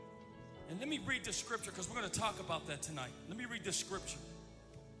let me read this scripture because we're going to talk about that tonight. Let me read this scripture.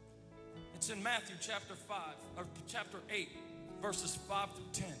 It's in Matthew chapter 5, or chapter 8, verses 5 through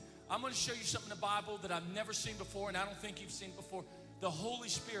 10. I'm going to show you something in the Bible that I've never seen before, and I don't think you've seen before. The Holy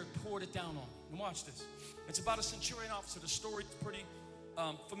Spirit poured it down on me. And watch this. It's about a centurion officer. The story's pretty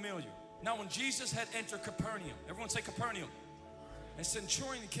familiar. Now, when Jesus had entered Capernaum, everyone say Capernaum. A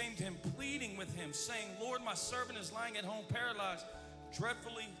centurion came to him, pleading with him, saying, Lord, my servant is lying at home, paralyzed,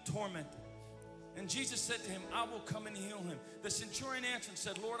 dreadfully tormented. And Jesus said to him, I will come and heal him. The centurion answered and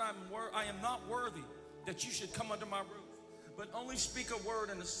said, Lord, I am not worthy that you should come under my roof, but only speak a word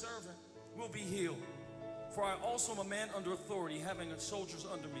and the servant will be healed. For I also am a man under authority, having soldiers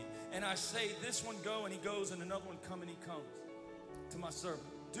under me. And I say, this one go, and he goes, and another one come, and he comes to my servant.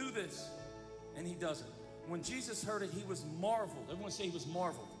 Do this, and he does it. When Jesus heard it, he was marveled. Everyone say he was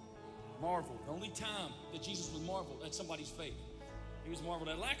marveled. Marveled. The only time that Jesus was marveled at somebody's faith. He was marveled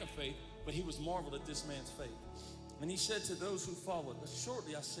at lack of faith, but he was marveled at this man's faith. And he said to those who followed,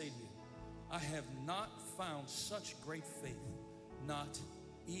 shortly I say to you, I have not found such great faith, not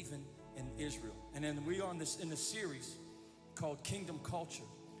even in Israel. And then we are in this series called Kingdom Culture.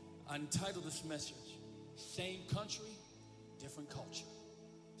 I entitled this message, Same Country, Different Culture.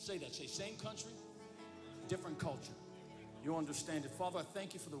 Say that. Say, same country, different culture. You'll understand it. Father, I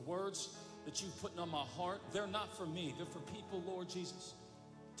thank you for the words that you've put on my heart. They're not for me. They're for people, Lord Jesus,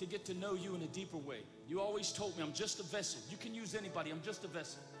 to get to know you in a deeper way. You always told me I'm just a vessel. You can use anybody. I'm just a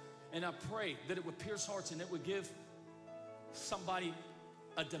vessel. And I pray that it would pierce hearts and it would give somebody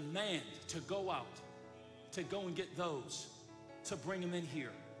a demand to go out, to go and get those, to bring them in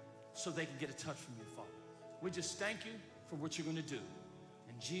here so they can get a touch from you, Father. We just thank you for what you're going to do.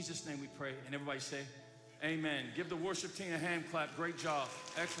 In Jesus' name we pray. And everybody say, amen. Give the worship team a hand clap. Great job.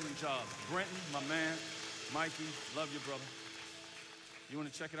 Excellent job. Brenton, my man. Mikey, love you, brother. You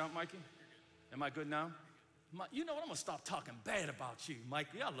want to check it out, Mikey? Am I good now? You know what? I'm going to stop talking bad about you,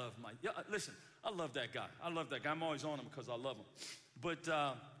 Mikey. I love Mike. Yeah, listen, I love that guy. I love that guy. I'm always on him because I love him. But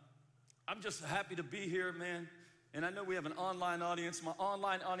I'm just happy to be here, man. And I know we have an online audience. My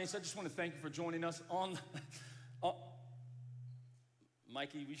online audience, I just want to thank you for joining us.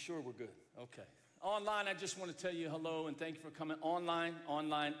 Mikey, we sure we're good? Okay. Online, I just want to tell you hello and thank you for coming. Online.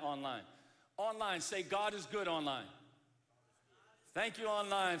 Online, say God is good online. Thank you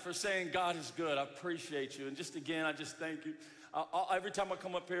online for saying God is good. I appreciate you. And just again, I just thank you. Every time I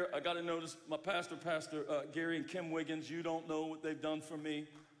come up here, I got to notice my Pastor Gary and Kim Wiggins. You don't know what they've done for me.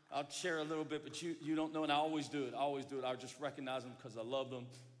 I'll share a little bit, but you don't know, and I always do it. I just recognize them because I love them.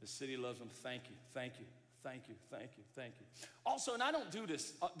 The city loves them. Thank you. Also, and I don't do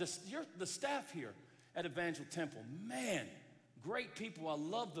this, the staff here at Evangel Temple, man, great people. I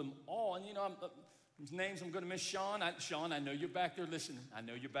love them all. And you know, names I'm going to miss. Sean, I know you're back there listening. I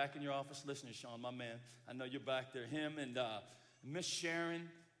know you're back in your office listening, Sean, my man. I know you're back there. Him and Miss Sharon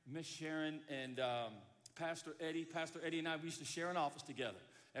and Pastor Eddie and I, we used to share an office together.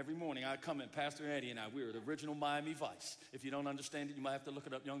 Every morning I'd come in, Pastor Eddie and I, we were the original Miami Vice. If you don't understand it, you might have to look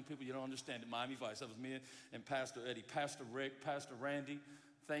it up. Young people, you don't understand it, Miami Vice. That was me and Pastor Eddie. Pastor Rick, Pastor Randy,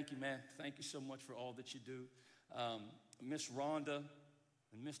 thank you, man. Thank you so much for all that you do. Miss Rhonda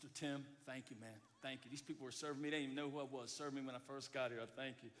and Mr. Tim, thank you, man. Thank you. These people were serving me. They didn't even know who I was. Served me when I first got here. I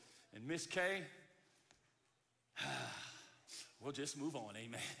thank you. And Miss Kay, we'll just move on,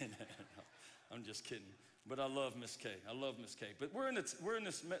 amen. I'm just kidding. But I love Miss Kay. But we're in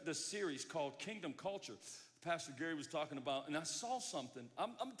this series called Kingdom Culture. Pastor Gary was talking about, and I saw something. I'm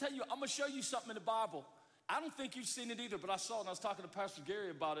going to tell you, I'm going to show you something in the Bible. I don't think you've seen it either, but I saw it, and I was talking to Pastor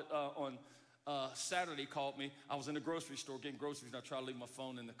Gary about it on Saturday. He called me. I was in the grocery store getting groceries, and I tried to leave my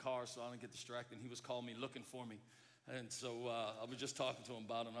phone in the car so I didn't get distracted. He was calling me, looking for me. And so I was just talking to him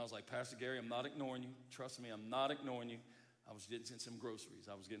about it, and I was like, Pastor Gary, I'm not ignoring you. Trust me, I'm not ignoring you. I was getting some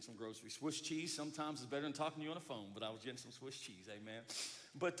groceries. Swiss cheese sometimes is better than talking to you on the phone, but I was getting some Swiss cheese, amen.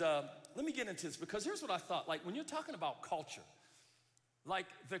 But let me get into this, because here's what I thought. Like, when you're talking about culture, like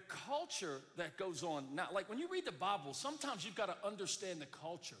the culture that goes on now, like when you read the Bible, sometimes you've got to understand the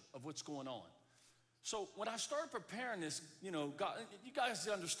culture of what's going on. So when I started preparing this, you know, God, you guys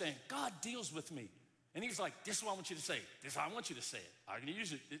understand, God deals with me. And he's like, this is what I want you to say. This is how I want you to say it. I'm going to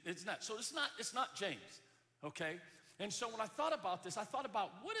use it. It's not. So it's not James, okay? And so when I thought about this, I thought about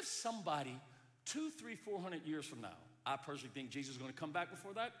what if somebody 200, 300, 400 years from now, I personally think Jesus is going to come back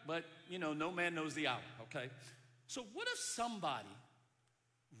before that, but, you know, no man knows the hour, okay? So what if somebody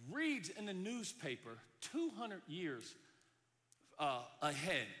reads in the newspaper 200 years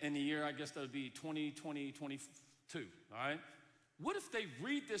ahead in the year, I guess that would be 2022, all right? What if they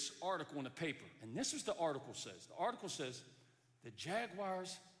read this article in the paper, and this is the article says. The article says, the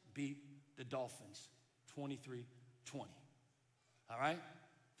Jaguars beat the Dolphins 23-20. All right?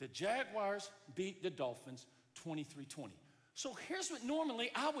 The Jaguars beat the Dolphins 23-20. So here's what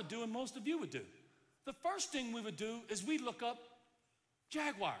normally I would do and most of you would do. The first thing we would do is we look up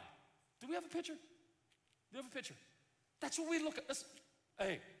Jaguar. Do we have a picture? Do we have a picture? That's what we look at.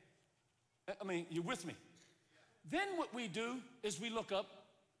 Hey, I mean, you with me? Then what we do is we look up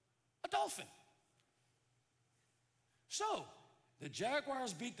a dolphin. So, the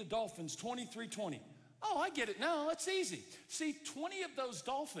Jaguars beat the Dolphins 23-20. Oh, I get it now, that's easy. See, 20 of those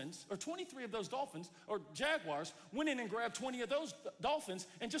Dolphins, or 23 of those Dolphins, or Jaguars, went in and grabbed 20 of those Dolphins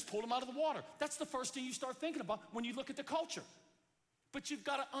and just pulled them out of the water. That's the first thing you start thinking about when you look at the culture. But you've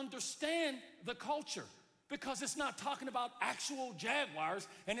got to understand the culture, because it's not talking about actual Jaguars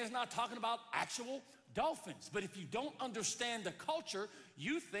and it's not talking about actual Dolphins. But if you don't understand the culture,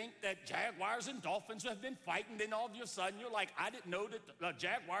 you think that Jaguars and Dolphins have been fighting, then all of a sudden you're like, I didn't know that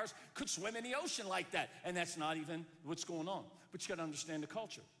Jaguars could swim in the ocean like that. And that's not even what's going on. But you got to understand the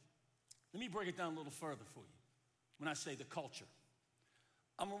culture. Let me break it down a little further for you when I say the culture.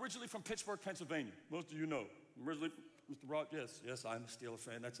 I'm originally from Pittsburgh, Pennsylvania. Most of you know. I'm originally, Mr. Rock, yes, I'm a Steeler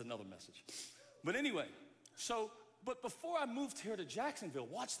fan. That's another message. But anyway, but before I moved here to Jacksonville,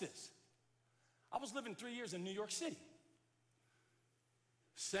 watch this. I was living 3 years in New York City.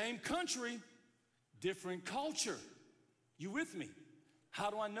 Same country, different culture. You with me? How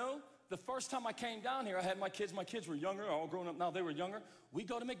do I know? The first time I came down here, I had my kids were younger, all grown up now, they were younger. We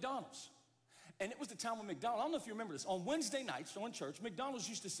go to McDonald's. And it was the time when McDonald's, I don't know if you remember this, on Wednesday nights, so in church, McDonald's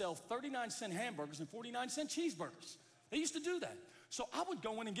used to sell 39-cent hamburgers and 49-cent cheeseburgers. They used to do that. So I would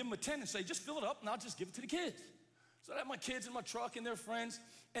go in and give them a 10 and say, just fill it up and I'll just give it to the kids. So I had my kids in my truck and their friends.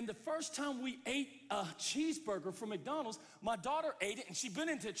 And the first time we ate a cheeseburger from McDonald's, my daughter ate it and she bit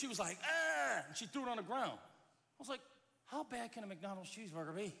into it. She was like, ah, and she threw it on the ground. I was like, how bad can a McDonald's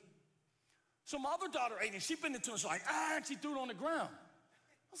cheeseburger be? So my other daughter ate it and she bit into it. She's like, ah, and she threw it on the ground.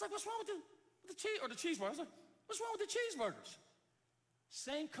 I was like, what's wrong with the cheeseburger? I was like, what's wrong with the cheeseburgers?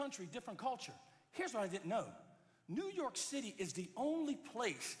 Same country, different culture. Here's what I didn't know. New York City is the only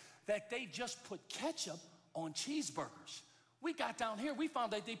place that they just put ketchup on cheeseburgers. We got down here, we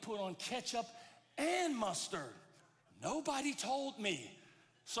found that they put on ketchup and mustard. Nobody told me.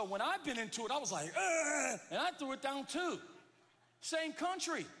 So when I bit into it, I was like, and I threw it down too. Same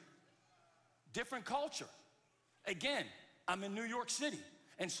country, different culture. Again, I'm in New York City,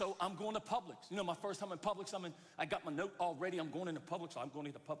 and so I'm going to Publix. You know, my first time in Publix, I got my note already. I'm going into Publix, so I'm going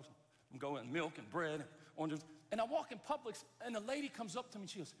to the Publix. I'm going milk and bread and oranges. And I walk in Publix, and the lady comes up to me, and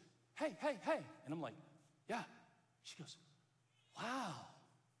she goes, hey. And I'm like, yeah. She goes, wow,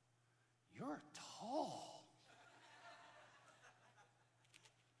 you're tall.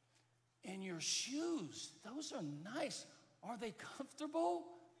 And your shoes, those are nice. Are they comfortable?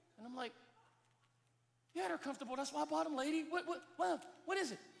 And I'm like, yeah, they're comfortable. That's why I bought them, lady. What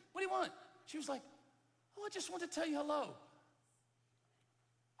is it? What do you want? She was like, oh, I just wanted to tell you hello.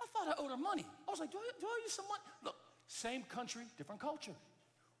 I thought I owed her money. I was like, do I owe you some money? Look, same country, different culture.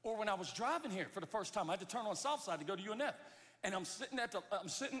 Or when I was driving here for the first time, I had to turn on South Side to go to UNF. And I'm sitting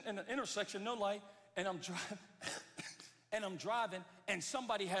in the intersection, no light, and I'm driving, and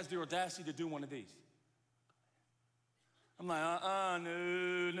somebody has the audacity to do one of these. I'm like,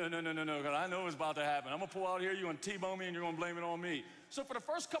 no, because I know it's about to happen. I'm gonna pull out here, you're gonna T-bone me, and you're gonna blame it on me. So for the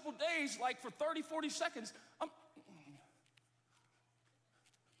first couple days, like for 30, 40 seconds,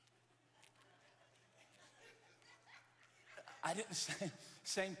 I didn't say,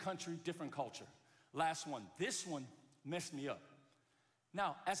 same country, different culture. Last one, this one messed me up.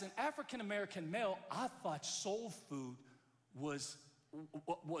 Now, as an African-American male, I thought soul food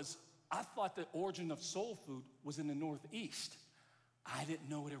I thought the origin of soul food was in the Northeast. I didn't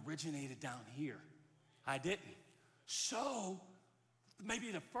know it originated down here. I didn't. So,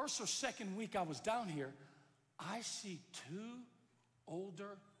 maybe the first or second week I was down here, I see two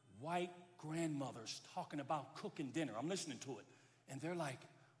older white grandmothers talking about cooking dinner. I'm listening to it. And they're like,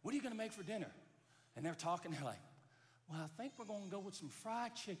 what are you gonna make for dinner? And they're talking, they're like, well, I think we're gonna go with some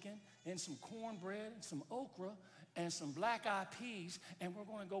fried chicken and some cornbread and some okra and some black-eyed peas, and we're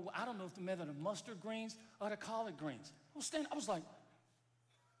gonna go, I don't know if they're the mustard greens or the collard greens. I was like,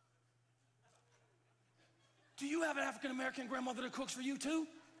 do you have an African-American grandmother that cooks for you too?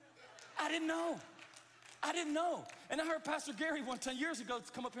 I didn't know. And I heard Pastor Gary 10 years ago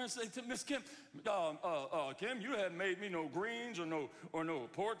come up here and say to Miss Kim, Kim, you haven't made me no greens or no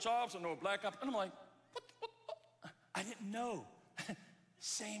pork chops or no black eyed. And I'm like, what? I didn't know.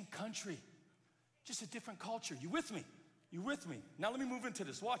 Same country, just a different culture. You with me? You with me? Now let me move into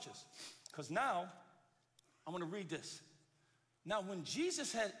this. Watch this. Because now, I'm going to read this. Now when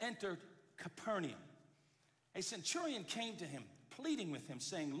Jesus had entered Capernaum. A centurion came to him, pleading with him,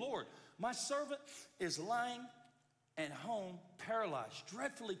 saying, Lord, my servant is lying at home, paralyzed,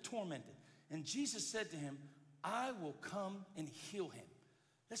 dreadfully tormented. And Jesus said to him, I will come and heal him.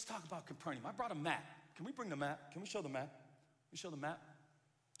 Let's talk about Capernaum. I brought a map. Can we bring the map? Can we show the map? Can we show the map?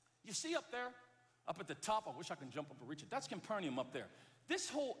 You see up there, up at the top, I wish I could jump up and reach it. That's Capernaum up there. This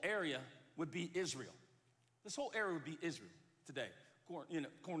whole area would be Israel. This whole area would be Israel today.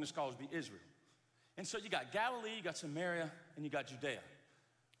 According to scholars, would be Israel. And so you got Galilee, you got Samaria, and you got Judea.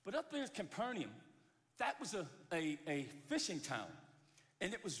 But up there in Capernaum, that was a fishing town.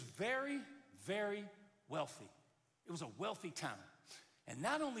 And it was very, very wealthy. It was a wealthy town. And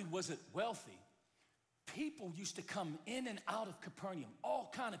not only was it wealthy, people used to come in and out of Capernaum.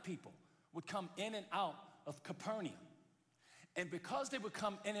 All kind of people would come in and out of Capernaum. And because they would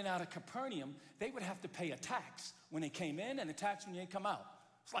come in and out of Capernaum, they would have to pay a tax when they came in and a tax when they come out.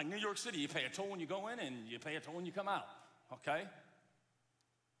 It's like New York City. You pay a toll when you go in and you pay a toll when you come out, okay?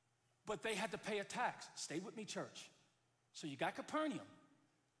 But they had to pay a tax. Stay with me, church. So you got Capernaum.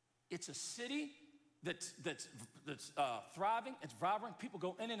 It's a city that's thriving. It's vibrant. People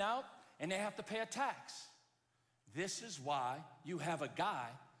go in and out, and they have to pay a tax. This is why you have a guy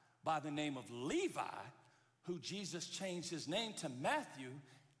by the name of Levi, who Jesus changed his name to Matthew,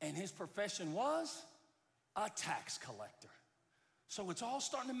 and his profession was a tax collector. So it's all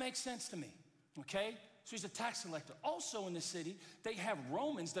starting to make sense to me, okay? So he's a tax collector. Also in the city, they have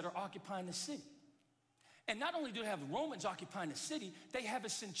Romans that are occupying the city. And not only do they have Romans occupying the city, they have a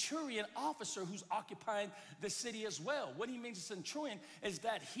centurion officer who's occupying the city as well. What he means a centurion is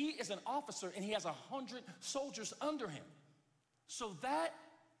that he is an officer and he has 100 soldiers under him. So that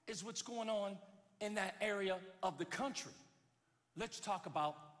is what's going on in that area of the country. Let's talk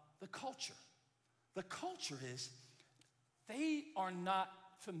about the culture. The culture is they are not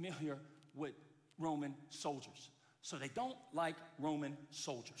familiar with Roman soldiers. So they don't like Roman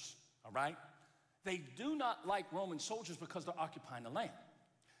soldiers, all right? They do not like Roman soldiers because they're occupying the land.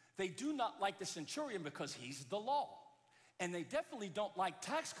 They do not like the centurion because he's the law. And they definitely don't like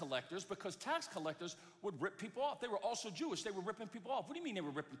tax collectors because tax collectors would rip people off. They were also Jewish. They were ripping people off. What do you mean they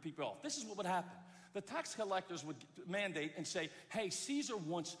were ripping people off? This is what would happen. The tax collectors would mandate and say, hey, Caesar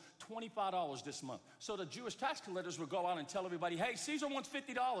wants $25 this month. So the Jewish tax collectors would go out and tell everybody, hey, Caesar wants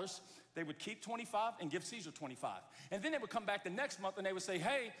 $50. They would keep 25 and give Caesar 25. And then they would come back the next month and they would say,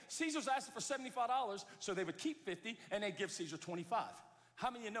 hey, Caesar's asking for $75. So they would keep 50 and they'd give Caesar 25.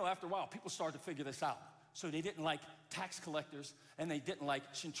 How many of you know after a while people started to figure this out? So they didn't like tax collectors and they didn't like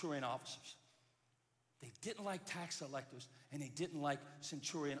centurion officers. They didn't like tax collectors and they didn't like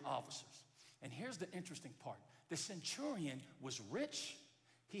centurion officers. And here's the interesting part. The centurion was rich,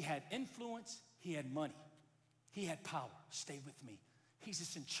 he had influence, he had money, he had power. Stay with me. He's a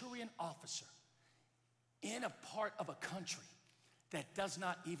centurion officer in a part of a country that does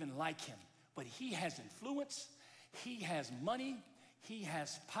not even like him. But he has influence, he has money, he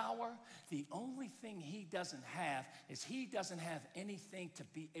has power. The only thing he doesn't have is he doesn't have anything to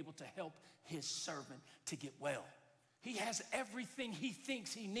be able to help his servant to get well. He has everything he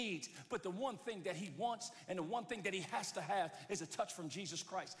thinks he needs, but the one thing that he wants and the one thing that he has to have is a touch from Jesus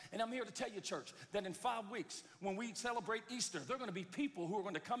Christ. And I'm here to tell you, church, that in 5 weeks, when we celebrate Easter, there are going to be people who are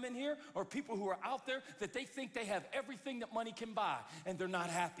going to come in here or people who are out there that they think they have everything that money can buy, and they're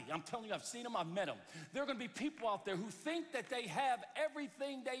not happy. I'm telling you, I've seen them, I've met them. There are going to be people out there who think that they have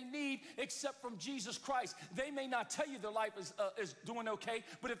everything they need except from Jesus Christ. They may not tell you their life is doing okay,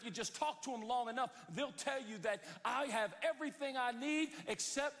 but if you just talk to them long enough, they'll tell you that I have everything I need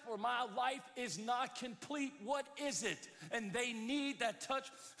except for my life is not complete. What is it? And they need that touch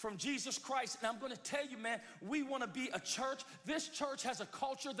from Jesus Christ. And I'm going to tell you, man, we want to be a church. This church has a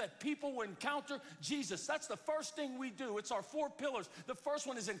culture that people will encounter Jesus. That's the first thing we do. It's our 4 pillars. The first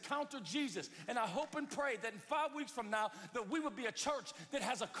one is encounter Jesus. And I hope and pray that in 5 weeks from now that we would be a church that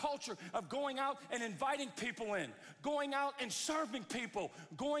has a culture of going out and inviting people in, going out and serving people,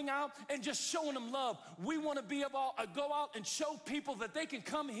 going out and just showing them love. We want to be able to go out and show people that they can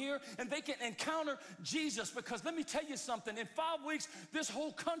come here and they can encounter Jesus. Because let me tell you something, in 5 weeks, this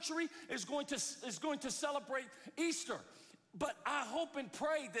whole country is going to celebrate Easter. But I hope and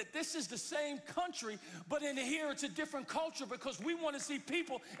pray that this is the same country, but in here it's a different culture because we want to see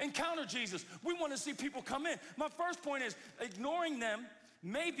people encounter Jesus. We want to see people come in. My first point is ignoring them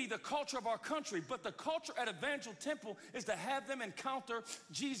may be the culture of our country, but the culture at Evangel Temple is to have them encounter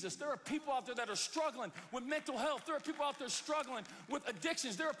Jesus. There are people out there that are struggling with mental health. There are people out there struggling with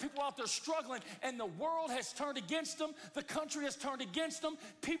addictions. There are people out there struggling, and the world has turned against them. The country has turned against them.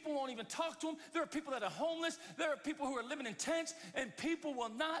 People won't even talk to them. There are people that are homeless. There are people who are living in tents, and people will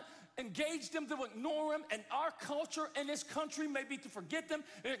not engage them, to ignore them. And our culture in this country may be to forget them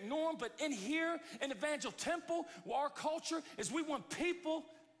and ignore them. But in here, in Evangel Temple, where our culture is, we want people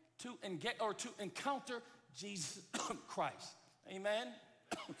to engage or to encounter Jesus Christ. Amen?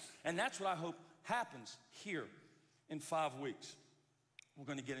 And that's what I hope happens here in 5 weeks. We're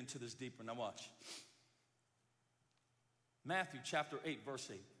going to get into this deeper. Now watch. Matthew chapter 8, verse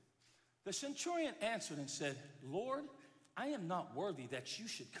 8. The centurion answered and said, Lord, I am not worthy that you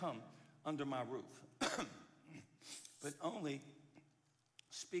should come under my roof, but only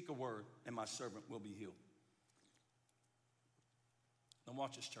speak a word and my servant will be healed. Now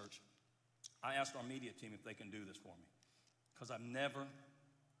watch this, church. I asked our media team if they can do this for me, because I've never,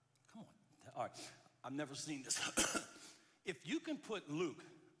 come on, all right, I've never seen this. If you can put Luke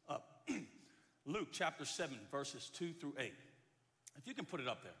up, Luke chapter 7, verses 2 through 8. If you can put it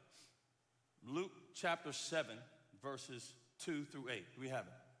up there. Luke chapter 7, verses 2 through 8. We have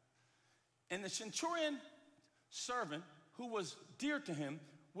it. And the centurion servant, who was dear to him,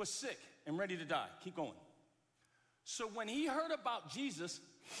 was sick and ready to die. Keep going. So when he heard about Jesus,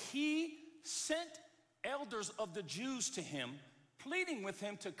 he sent elders of the Jews to him, pleading with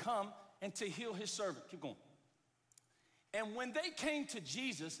him to come and to heal his servant. Keep going. And when they came to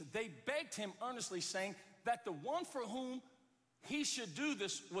Jesus, they begged him earnestly, saying that the one for whom he should do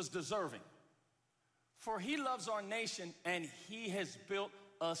this was deserving. For he loves our nation and he has built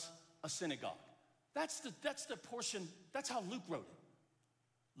us a synagogue. That's the portion, that's how Luke wrote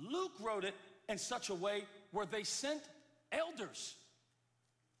it. Luke wrote it in such a way where they sent elders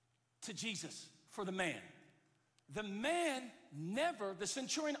to Jesus for the man. The man never, the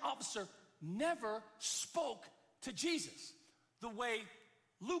centurion officer never spoke to Jesus the way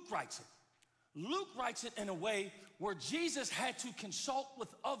Luke writes it. Luke writes it in a way where Jesus had to consult with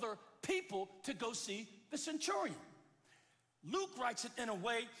other people to go see the centurion. Luke writes it in a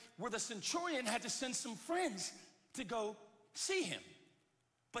way where the centurion had to send some friends to go see him.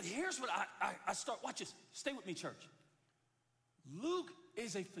 But here's what I start, watch this, stay with me, church. Luke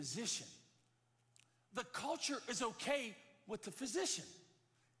is a physician. The culture is okay with the physician.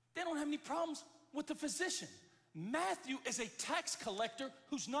 They don't have any problems with the physician. Matthew is a tax collector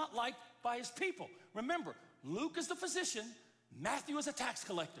who's not liked by his people. Remember, Luke is the physician, Matthew is a tax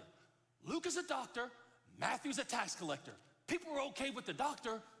collector. Luke is a doctor, Matthew is a tax collector. People are okay with the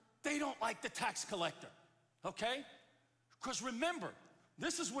doctor, they don't like the tax collector, okay? Because remember,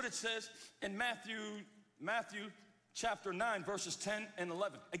 this is what it says in Matthew chapter 9, verses 10 and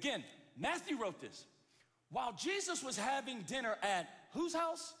 11. Again, Matthew wrote this. While Jesus was having dinner at whose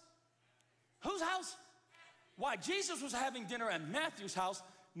house? Whose house? While Jesus was having dinner at Matthew's house,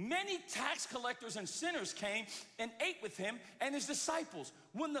 many tax collectors and sinners came and ate with him and his disciples.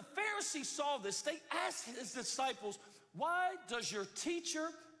 When the Pharisees saw this, they asked his disciples, why does your teacher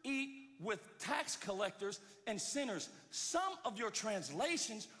eat with tax collectors and sinners? Some of your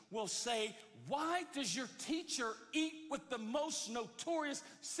translations will say, why does your teacher eat with the most notorious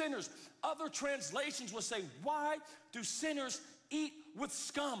sinners? Other translations will say, why do sinners eat with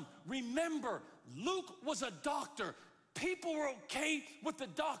scum? Remember, Luke was a doctor. People were okay with the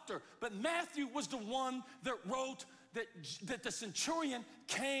doctor, but Matthew was the one that wrote that the centurion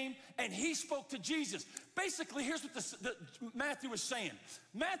came and he spoke to Jesus. Basically, here's what Matthew was saying.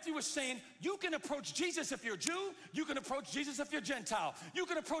 Matthew was saying, you can approach Jesus if you're a Jew. You can approach Jesus if you're Gentile. You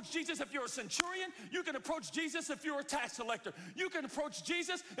can approach Jesus if you're a centurion. You can approach Jesus if you're a tax collector. You can approach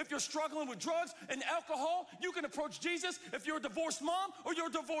Jesus if you're struggling with drugs and alcohol. You can approach Jesus if you're a divorced mom or you're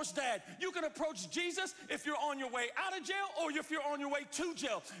a divorced dad. You can approach Jesus if you're on your way out of jail or if you're on your way to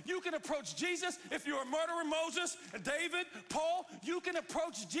jail. You can approach Jesus if you're a murderer, Moses, David, Paul. You can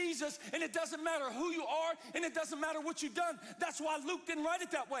approach Jesus, and it doesn't matter who you are, and it doesn't matter what you've done. That's why Luke didn't write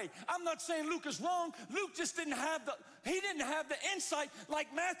it that way. I'm not saying Luke is wrong. Luke just didn't have the insight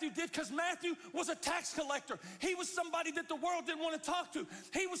like Matthew did, because Matthew was a tax collector. He was somebody that the world didn't want to talk to.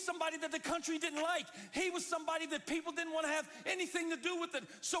 He was somebody that the country didn't like. He was somebody that people didn't want to have anything to do with it.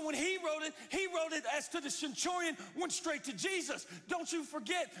 So when he wrote it as to the centurion, went straight to Jesus. Don't you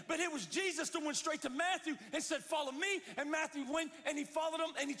forget, but it was Jesus that went straight to Matthew and said, follow me. And Matthew went and he followed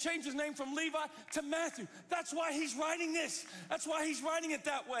him, and he changed his name from Levi to Matthew. That's why he's writing this. That's why he's writing it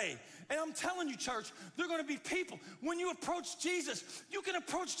that way. And I'm telling you, church, there are going to be people. When you approach Jesus, you can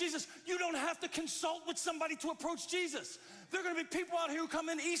approach Jesus. You don't have to consult with somebody to approach Jesus. There are going to be people out here who come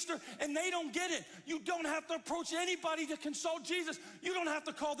in Easter and they don't get it. You don't have to approach anybody to consult Jesus. You don't have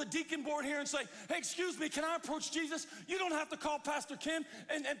to call the deacon board here and say, hey, excuse me, can I approach Jesus? You don't have to call Pastor Kim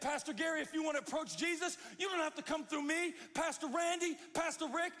and Pastor Gary if you want to approach Jesus. You don't have to come through me, Pastor Randy, Pastor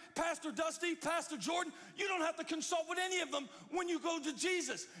Rick, Pastor Dusty, Pastor Jordan. You don't have to consult with any of them when you go to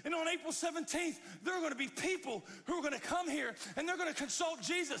Jesus. And on April 17th, there are going to be people who are going to come here and they're going to consult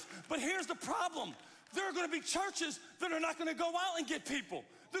Jesus. But here's the problem. There are going to be churches that are not going to go out and get people.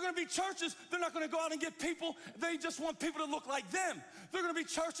 There are going to be churches, they're not going to go out and get people. They just want people to look like them. There are going to be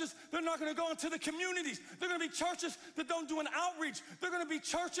churches, they're not going to go into the communities. There are going to be churches that don't do an outreach. There are going to be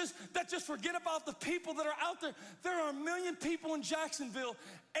churches that just forget about the people that are out there. There are 1 million people in Jacksonville.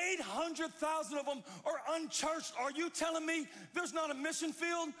 800,000 of them are unchurched. Are you telling me there's not a mission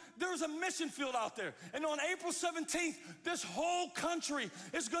field? There's a mission field out there. And on April 17th, this whole country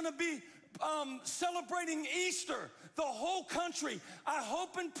is going to be celebrating Easter. The whole country. I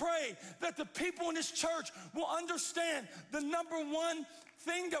hope and pray that the people in this church will understand the number one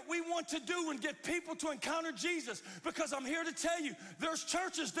thing that we want to do and get people to encounter Jesus, because I'm here to tell you, there's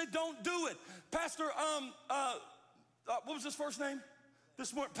churches that don't do it. Pastor, what was his first name?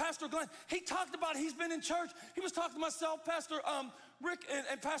 This morning, Pastor Glenn, he talked about he's been in church. He was talking to myself, Pastor Rick,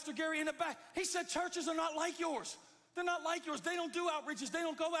 and Pastor Gary in the back. He said churches are not like yours. They're not like yours. They don't do outreaches. They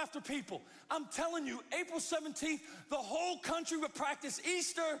don't go after people. I'm telling you, April 17th, the whole country will practice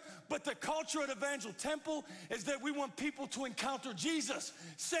Easter, but the culture at Evangel Temple is that we want people to encounter Jesus.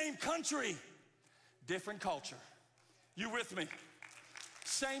 Same country, different culture. You with me?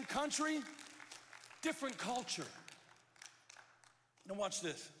 Same country, different culture. Now watch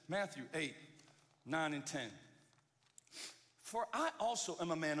this, Matthew 8, 9, and 10. For I also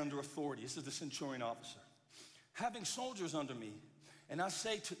am a man under authority. This is the centurion officer. Having soldiers under me, and I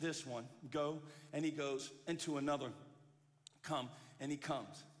say to this one, go, and he goes, and to another, come, and he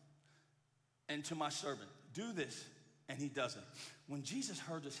comes. And to my servant, do this, and he does it. When Jesus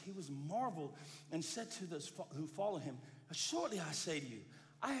heard this, he was marveled and said to those who followed him, assuredly I say to you,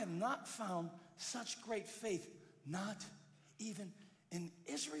 I have not found such great faith, not even in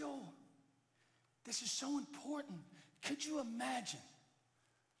Israel. This is so important. Could you imagine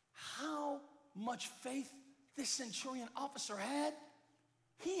how much faith this centurion officer had?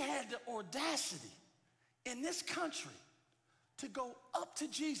 He had the audacity in this country to go up to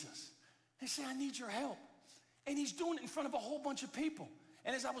Jesus and say, I need your help. And he's doing it in front of a whole bunch of people.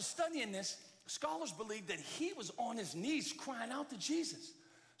 And as I was studying this, scholars believe that he was on his knees crying out to Jesus.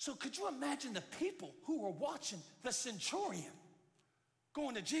 So could you imagine the people who were watching the centurion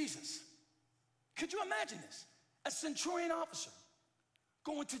going to Jesus? Could you imagine this? A centurion officer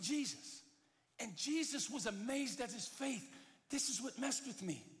going to Jesus. And Jesus was amazed at his faith. This is what messed with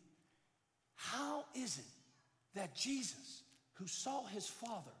me. How is it that Jesus, who saw his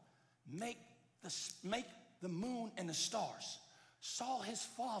Father make the moon and the stars, saw his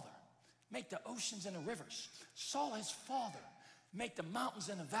Father make the oceans and the rivers, saw his Father make the mountains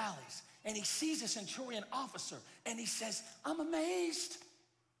and the valleys, and he sees a centurion officer and he says, I'm amazed.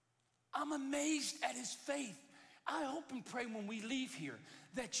 I'm amazed at his faith. I hope and pray when we leave here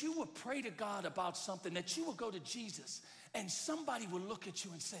that you will pray to God about something, that you will go to Jesus and somebody will look at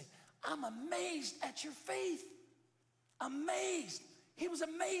you and say, I'm amazed at your faith. Amazed. He was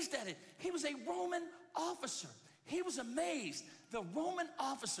amazed at it. He was a Roman officer. He was amazed. The Roman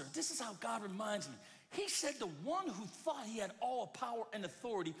officer, this is how God reminds me. He said the one who thought he had all power and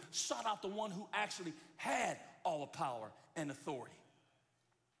authority sought out the one who actually had all the power and authority.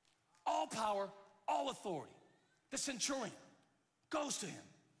 All power, all authority. The centurion goes to him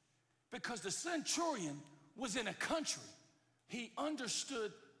because the centurion was in a country. He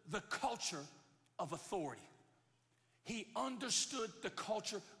understood the culture of authority. He understood the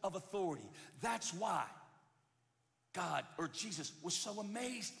culture of authority. That's why God or Jesus was so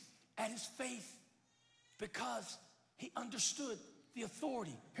amazed at his faith, because he understood the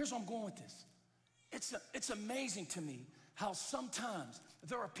authority. Here's where I'm going with this. It's amazing to me how sometimes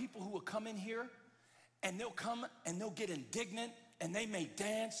there are people who will come in here and they'll come and they'll get indignant and they may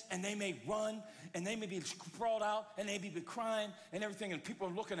dance and they may run and they may be sprawled out and they may be crying and everything, and people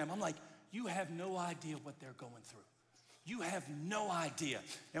are looking at them. I'm like, you have no idea what they're going through. You have no idea.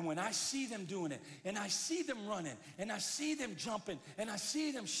 And when I see them doing it, and I see them running, and I see them jumping, and I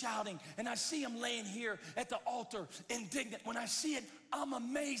see them shouting, and I see them laying here at the altar indignant, when I see it, I'm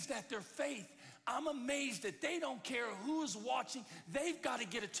amazed at their faith. I'm amazed that they don't care who's watching. They've got to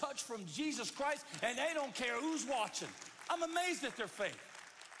get a touch from Jesus Christ, and they don't care who's watching. I'm amazed at their faith.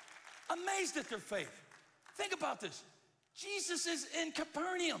 Amazed at their faith. Think about this. Jesus is in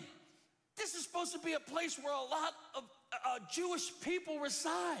Capernaum. This is supposed to be a place where a lot of Jewish people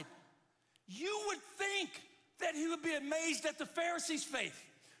reside. You would think that he would be amazed at the Pharisees' faith.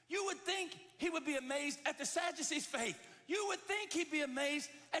 You would think he would be amazed at the Sadducees' faith. You would think he'd be amazed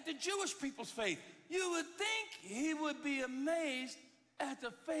at the Jewish people's faith. You would think he would be amazed at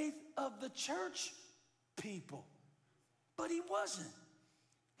the faith of the church people. But he wasn't.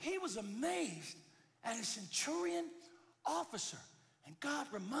 He was amazed at a centurion officer. And God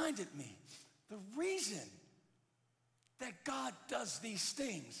reminded me, the reason that God does these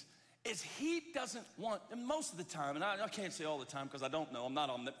things is he doesn't want, and most of the time, and I can't say all the time because I don't know, I'm not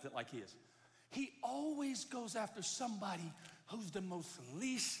omnipotent like he is. He always goes after somebody who's the most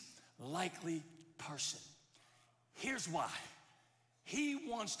least likely person. Here's why. He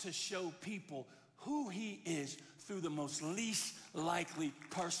wants to show people who he is through the most least likely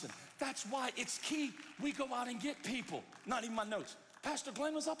person. That's why it's key we go out and get people. Not even my notes. Pastor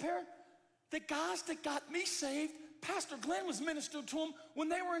Glenn was up here. The guys that got me saved, Pastor Glenn was ministered to them when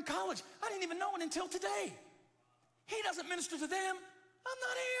they were in college. I didn't even know it until today. He doesn't minister to them.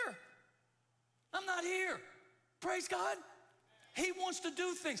 I'm not here. Praise God. He wants to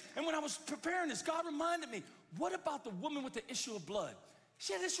do things. And when I was preparing this, God reminded me, what about the woman with the issue of blood?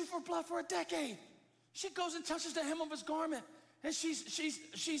 She had issue of blood for a decade. She goes and touches the hem of his garment, and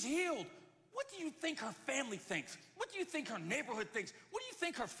she's healed. What do you think her family thinks? What do you think her neighborhood thinks? What do you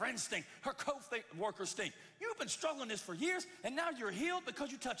think her friends think? Her co-workers think? You've been struggling this for years, and now you're healed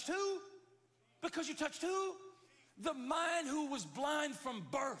because you touched who? Because you touched who? The man who was blind from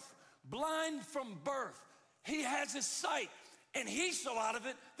birth. Blind from birth. He has his sight, and he's so out of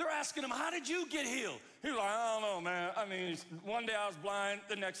it, they're asking him, how did you get healed? He was like, I don't know, man. I mean, one day I was blind,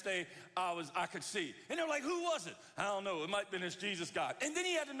 the next day I could see. And they're like, who was it? I don't know, it might have been this Jesus guy. And then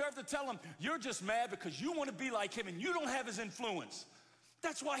he had the nerve to tell him, you're just mad because you want to be like him and you don't have his influence.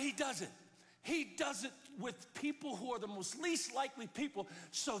 That's why he does it. He does it with people who are the most least likely people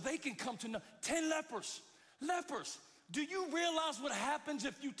so they can come to know. 10 lepers. Lepers. Do you realize what happens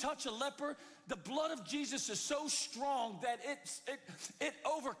if you touch a leper? The blood of Jesus is so strong that it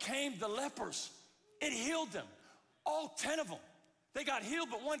overcame the lepers. It healed them. All 10 of them. They got healed,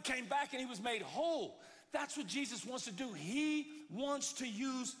 but one came back and he was made whole. That's what Jesus wants to do. He wants to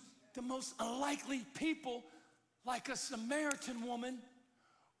use the most unlikely people like a Samaritan woman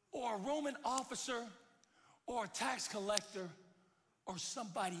or a Roman officer or a tax collector or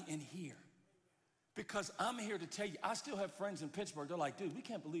somebody in here. Because I'm here to tell you, I still have friends in Pittsburgh. They're like, dude, we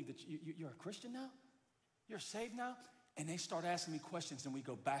can't believe that you're a Christian now? You're saved now? And they start asking me questions, and we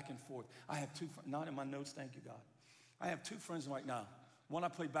go back and forth. I have two, not in my notes, thank you, God. I have two friends right now. One I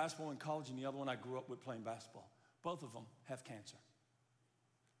played basketball in college, and the other one I grew up with playing basketball. Both of them have cancer.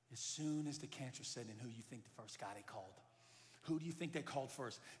 As soon as the cancer set in, who do you think the first guy they called? Who do you think they called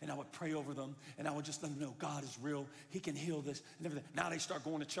first? And I would pray over them, and I would just let them know God is real. He can heal this and everything. Now they start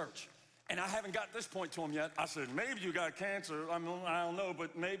going to church. And I haven't got this point to them yet. I said, maybe you got cancer. I don't know,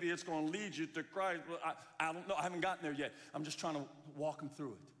 but maybe it's going to lead you to Christ. I don't know. I haven't gotten there yet. I'm just trying to walk them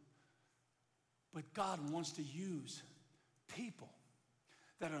through it. But God wants to use people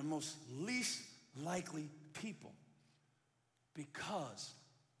that are the most least likely people because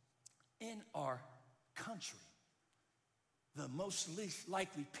in our country, the most least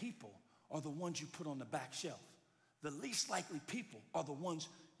likely people are the ones you put on the back shelf. The least likely people are the ones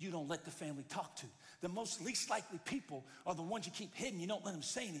you don't let the family talk to. The most least likely people are the ones you keep hidden. You don't let them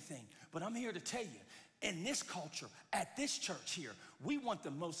say anything. But I'm here to tell you, in this culture, at this church here, we want the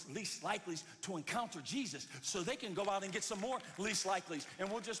most least likelies to encounter Jesus so they can go out and get some more least likelies.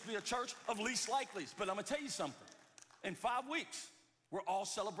 And we'll just be a church of least likelies. But I'm gonna tell you something. In 5 weeks, we're all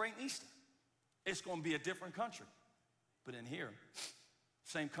celebrating Easter. It's gonna be a different country. But in here,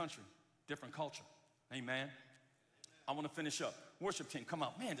 same country, different culture. Amen. I want to finish up. Worship team, come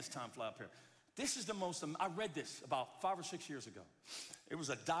out. Man, this time fly up here. This is the most, I read this about 5 or 6 years ago. It was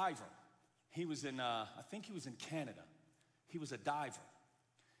a diver. He was in, I think he was in Canada. He was a diver.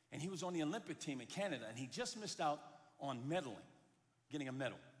 And he was on the Olympic team in Canada, and he just missed out on medaling, getting a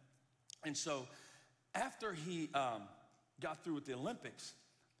medal. And so after he got through with the Olympics,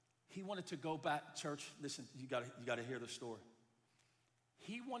 he wanted to go back, church, listen, you gotta hear the story.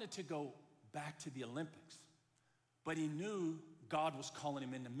 He wanted to go back to the Olympics, but he knew God was calling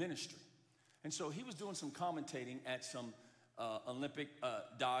him into ministry. And so he was doing some commentating at some Olympic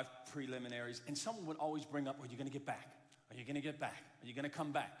dive preliminaries, and someone would always bring up, are you gonna get back? Are you gonna get back? Are you gonna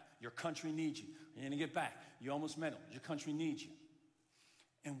come back? Your country needs you. Are you gonna get back? You almost medaled. Your country needs you.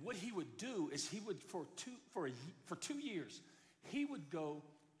 And what he would do is he would, for 2 years, he would go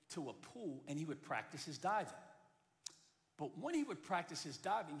to a pool and he would practice his diving. But when he would practice his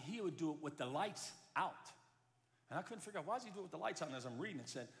diving, he would do it with the lights out. And I couldn't figure out, why does he do it with the lights out? And as I'm reading, it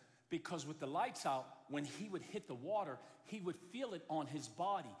said, because with the lights out, when he would hit the water, he would feel it on his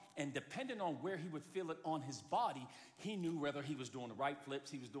body. And depending on where he would feel it on his body, he knew whether he was doing the right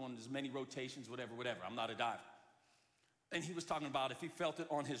flips, he was doing as many rotations, whatever. I'm not a diver. And he was talking about if he felt it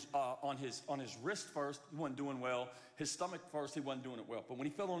on his wrist first, he wasn't doing well. His stomach first, he wasn't doing it well. But when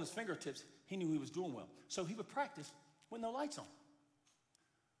he felt it on his fingertips, he knew he was doing well. So he would practice with no lights on.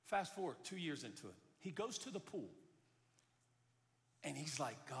 Fast forward 2 years into it. He goes to the pool. And he's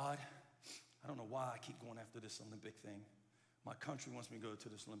like, God, I don't know why I keep going after this Olympic thing. My country wants me to go to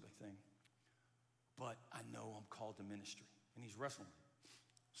this Olympic thing. But I know I'm called to ministry. And he's wrestling.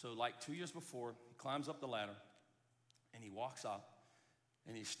 So like 2 years before, he climbs up the ladder and he walks out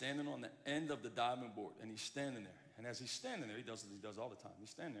and he's standing on the end of the diving board and he's standing there. And as he's standing there, he does what he does all the time. He's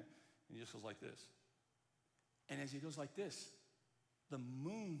standing there and he just goes like this. And as he goes like this, the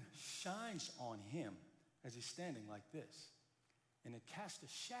moon shines on him as he's standing like this. And it casts a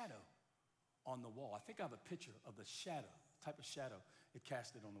shadow on the wall. I think I have a picture of the shadow, type of shadow it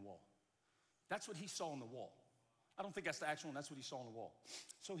casted on the wall. That's what he saw on the wall. I don't think that's the actual one, that's what he saw on the wall.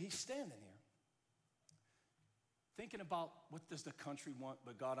 So he's standing here, thinking about what does the country want,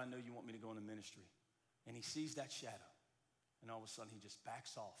 but God, I know you want me to go into ministry. And he sees that shadow, and all of a sudden he just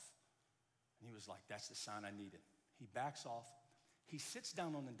backs off. And he was like, that's the sign I needed. He backs off, he sits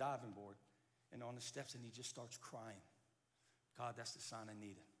down on the diving board and on the steps, and he just starts crying. God, that's the sign I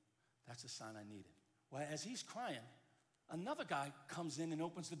needed. That's the sign I needed. Well, as he's crying, another guy comes in and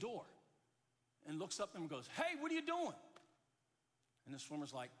opens the door and looks up at him and goes, hey, what are you doing? And the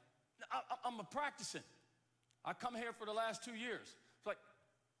swimmer's like, I'm practicing. I come here for the last 2 years. It's like,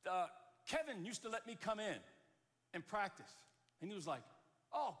 Kevin used to let me come in and practice. And he was like,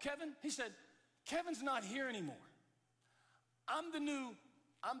 oh, Kevin? He said, Kevin's not here anymore. I'm the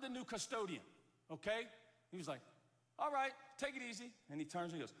new custodian, okay? He was like, all right, take it easy. And he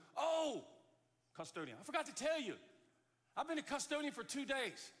turns and he goes, oh, custodian, I forgot to tell you. I've been a custodian for 2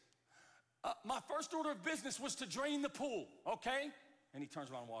 days. My first order of business was to drain the pool, okay? And he turns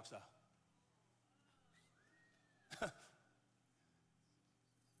around and walks out.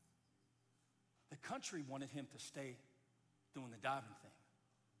 The country wanted him to stay doing the diving thing.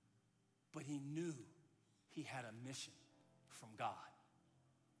 But he knew he had a mission from God.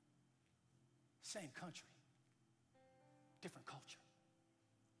 Same country, different culture.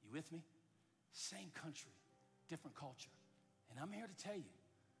 You with me? Same country, different culture. And I'm here to tell you,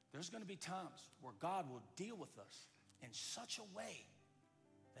 there's going to be times where God will deal with us in such a way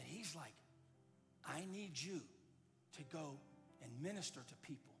that he's like, I need you to go and minister to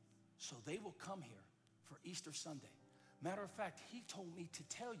people so they will come here for Easter Sunday. Matter of fact, he told me to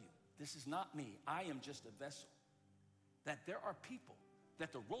tell you, this is not me, I am just a vessel, that there are people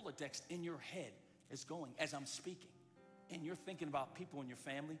that the Rolodex in your head is going as I'm speaking. And you're thinking about people in your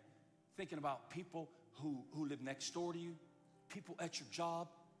family, thinking about people who live next door to you, people at your job.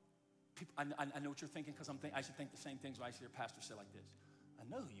 People, I know what you're thinking, because I should think the same things when I hear a pastor say like this. I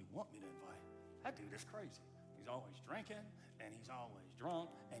know who you want me to invite. That dude is crazy. He's always drinking, and he's always drunk,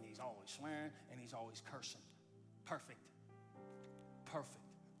 and he's always swearing, and he's always cursing. Perfect. Perfect.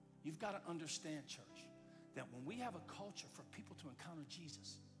 You've got to understand, church, that when we have a culture for people to encounter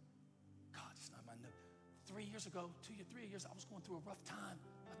Jesus, God, it's not my new. 3 years ago, 3 years, I was going through a rough time,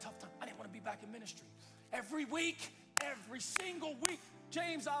 a tough time. I didn't want to be back in ministry. Every week, every single week,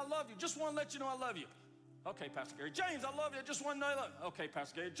 James, I love you. Just want to let you know I love you. Okay, Pastor Gary. James, I love you. I just want to know I love you. Okay,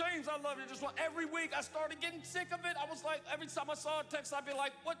 Pastor Gary. James, I love you. Every week I started getting sick of it. I was like, every time I saw a text, I'd be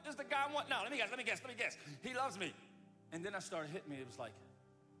like, what does the guy want now? Let me guess. He loves me. And then I started hitting me. It was like,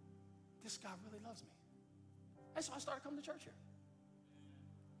 this guy really loves me. And so I started coming to church here.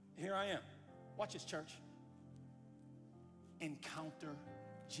 Here I am. Watch this, church. Encounter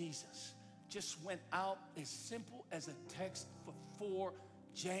Jesus. Just went out as simple as a text for 4.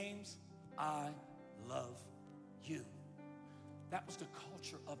 James, I love you. That was the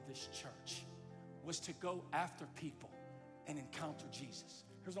culture of this church, was to go after people and encounter Jesus.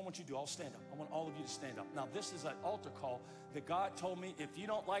 Here's what I want you to do. I'll stand up. I want all of you to stand up. Now, this is an altar call that God told me, if you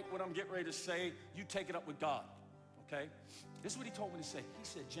don't like what I'm getting ready to say, you take it up with God, okay? This is what he told me to say. He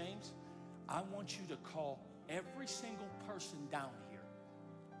said, James, I want you to call every single person down here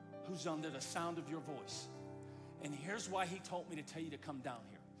who's under the sound of your voice. And here's why he told me to tell you to come down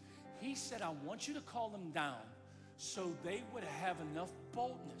here. He said, I want you to call them down so they would have enough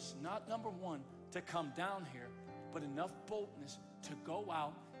boldness, not number one, to come down here, but enough boldness to go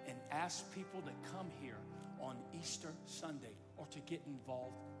out and ask people to come here on Easter Sunday or to get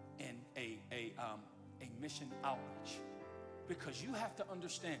involved in a mission outreach. Because you have to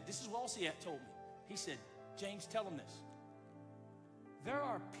understand, this is what Osiat told me. He said, James, tell them this. There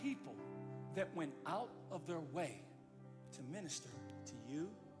are people that went out of their way to minister to you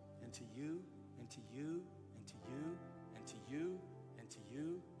and to you and to you and to you and to you and to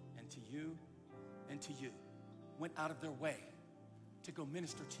you and to you and to you. Went out of their way to go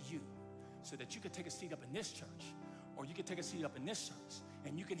minister to you so that you could take a seat up in this church, or you could take a seat up in this service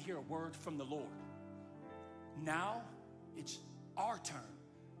and you can hear a word from the Lord. Now it's our turn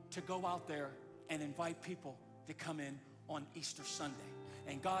to go out there and invite people to come in on Easter Sunday.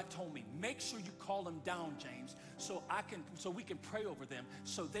 And God told me, make sure you call them down, James, so we can pray over them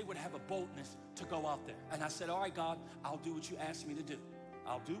so they would have a boldness to go out there. And I said, all right, God, I'll do what you asked me to do.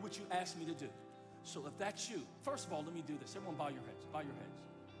 I'll do what you asked me to do. So if that's you, first of all, let me do this. Everyone bow your heads, bow your heads.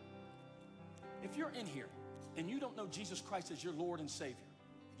 If you're in here and you don't know Jesus Christ as your Lord and Savior,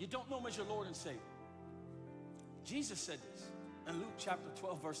 you don't know him as your Lord and Savior, Jesus said this in Luke chapter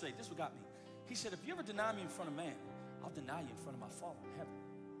 12, verse 8. This is what got me. He said, if you ever deny me in front of man, I'll deny you in front of my Father in heaven.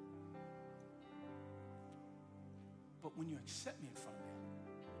 But when you accept me in front of man,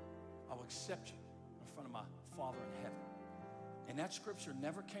 I will accept you in front of my Father in heaven. And that scripture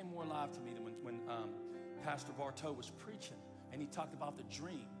never came more alive to me than when Pastor Bartow was preaching, and he talked about the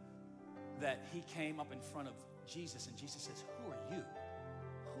dream that he came up in front of Jesus, and Jesus says, who are you?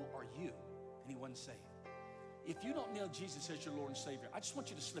 Who are you? And he wasn't saved. If you don't know Jesus as your Lord and Savior, I just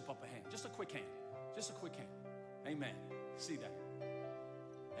want you to slip up a hand, just a quick hand, just a quick hand. Amen. See that?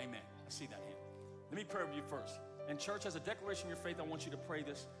 Amen. I see that hand. Let me pray with you first. And church, as a declaration of your faith, I want you to pray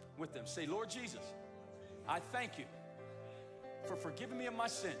this with them. Say, Lord Jesus, I thank you for forgiving me of my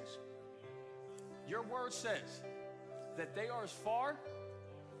sins. Your word says that they are as far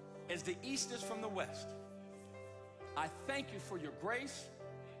as the east is from the west. I thank you for your grace,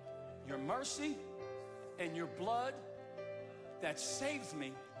 your mercy, and your blood that saves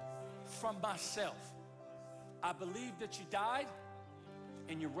me from myself. I believe that you died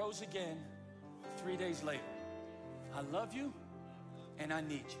and you rose again 3 days later. I love you and I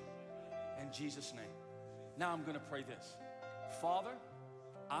need you. In Jesus' name. Now I'm going to pray this. Father,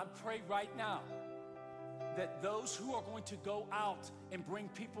 I pray right now that those who are going to go out and bring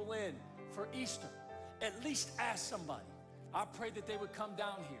people in for Easter, at least ask somebody. I pray that they would come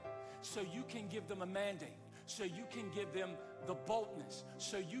down here so you can give them a mandate, so you can give them the boldness,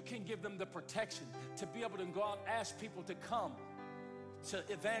 so you can give them the protection to be able to go out and ask people to come to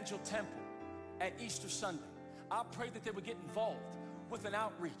Evangel Temple at Easter Sunday. I pray that they would get involved with an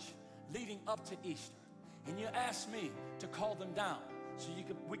outreach leading up to Easter. And you ask me to call them down so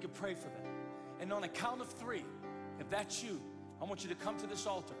we could pray for them. And on a count of 3, if that's you, I want you to come to this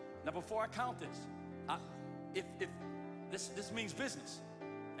altar. Now, before I count this, if this means business,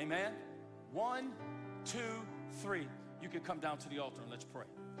 amen? 1, 2, 3. You can come down to the altar and let's pray.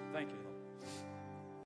 Thank you.